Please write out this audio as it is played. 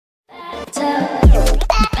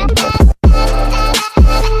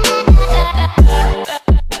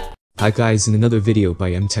Hi guys, in another video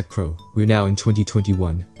by MTech Pro. We're now in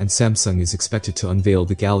 2021, and Samsung is expected to unveil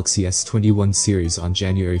the Galaxy S21 series on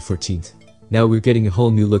January 14th. Now we're getting a whole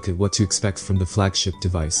new look at what to expect from the flagship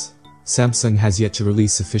device. Samsung has yet to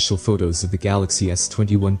release official photos of the Galaxy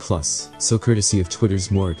S21 Plus, so courtesy of Twitter's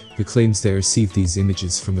Morg, who claims they received these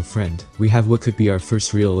images from a friend, we have what could be our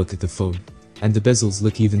first real look at the phone. And the bezels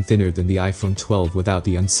look even thinner than the iPhone 12 without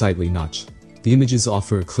the unsightly notch. The images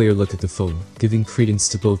offer a clear look at the phone, giving credence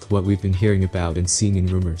to both what we've been hearing about and seeing in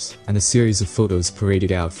rumors, and a series of photos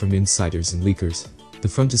paraded out from insiders and leakers. The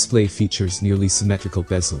front display features nearly symmetrical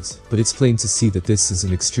bezels, but it's plain to see that this is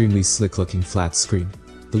an extremely slick-looking flat screen.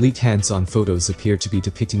 The leaked hands-on photos appear to be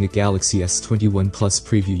depicting a Galaxy S21 Plus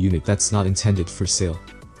preview unit that's not intended for sale.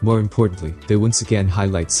 More importantly, they once again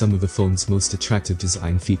highlight some of the phone's most attractive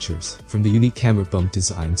design features, from the unique camera bump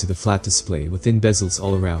design to the flat display with thin bezels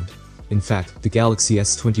all around. In fact, the Galaxy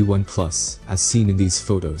S21 Plus, as seen in these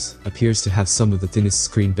photos, appears to have some of the thinnest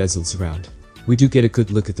screen bezels around. We do get a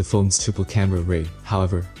good look at the phone's triple camera array,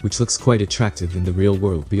 however, which looks quite attractive in the real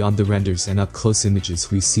world beyond the renders and up-close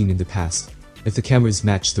images we've seen in the past. If the cameras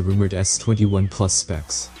match the rumored S21 Plus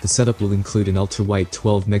specs, the setup will include an ultra-wide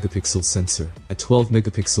 12-megapixel sensor, a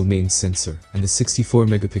 12-megapixel main sensor, and a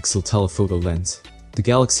 64-megapixel telephoto lens. The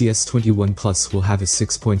Galaxy S21 Plus will have a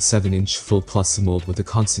 6.7-inch full plus AMOLED with a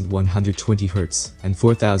constant 120Hz and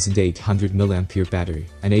 4800 mAh battery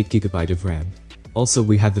and 8GB of RAM. Also,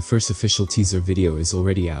 we have the first official teaser video is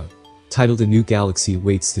already out. Titled "A New Galaxy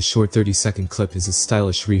Waits," the short 30-second clip is a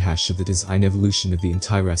stylish rehash of the design evolution of the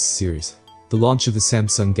entire S series. The launch of the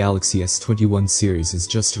Samsung Galaxy S21 series is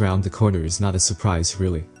just around the corner is not a surprise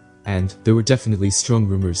really. And there were definitely strong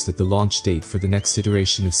rumors that the launch date for the next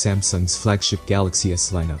iteration of Samsung's flagship Galaxy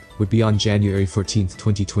S lineup would be on January 14,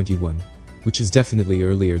 2021, which is definitely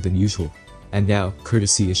earlier than usual. And now,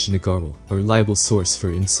 courtesy Ishinagarwal, a reliable source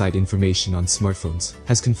for inside information on smartphones,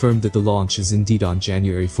 has confirmed that the launch is indeed on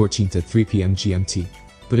January 14th at 3 p.m. GMT.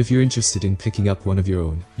 But if you're interested in picking up one of your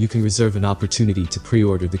own, you can reserve an opportunity to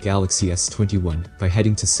pre-order the Galaxy S21 by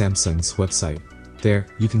heading to Samsung's website. There,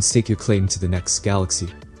 you can stake your claim to the next Galaxy.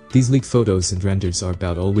 These leaked photos and renders are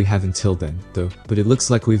about all we have until then, though, but it looks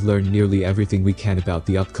like we've learned nearly everything we can about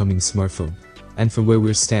the upcoming smartphone. And from where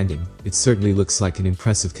we're standing, it certainly looks like an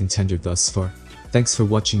impressive contender thus far. Thanks for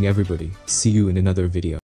watching everybody, see you in another video.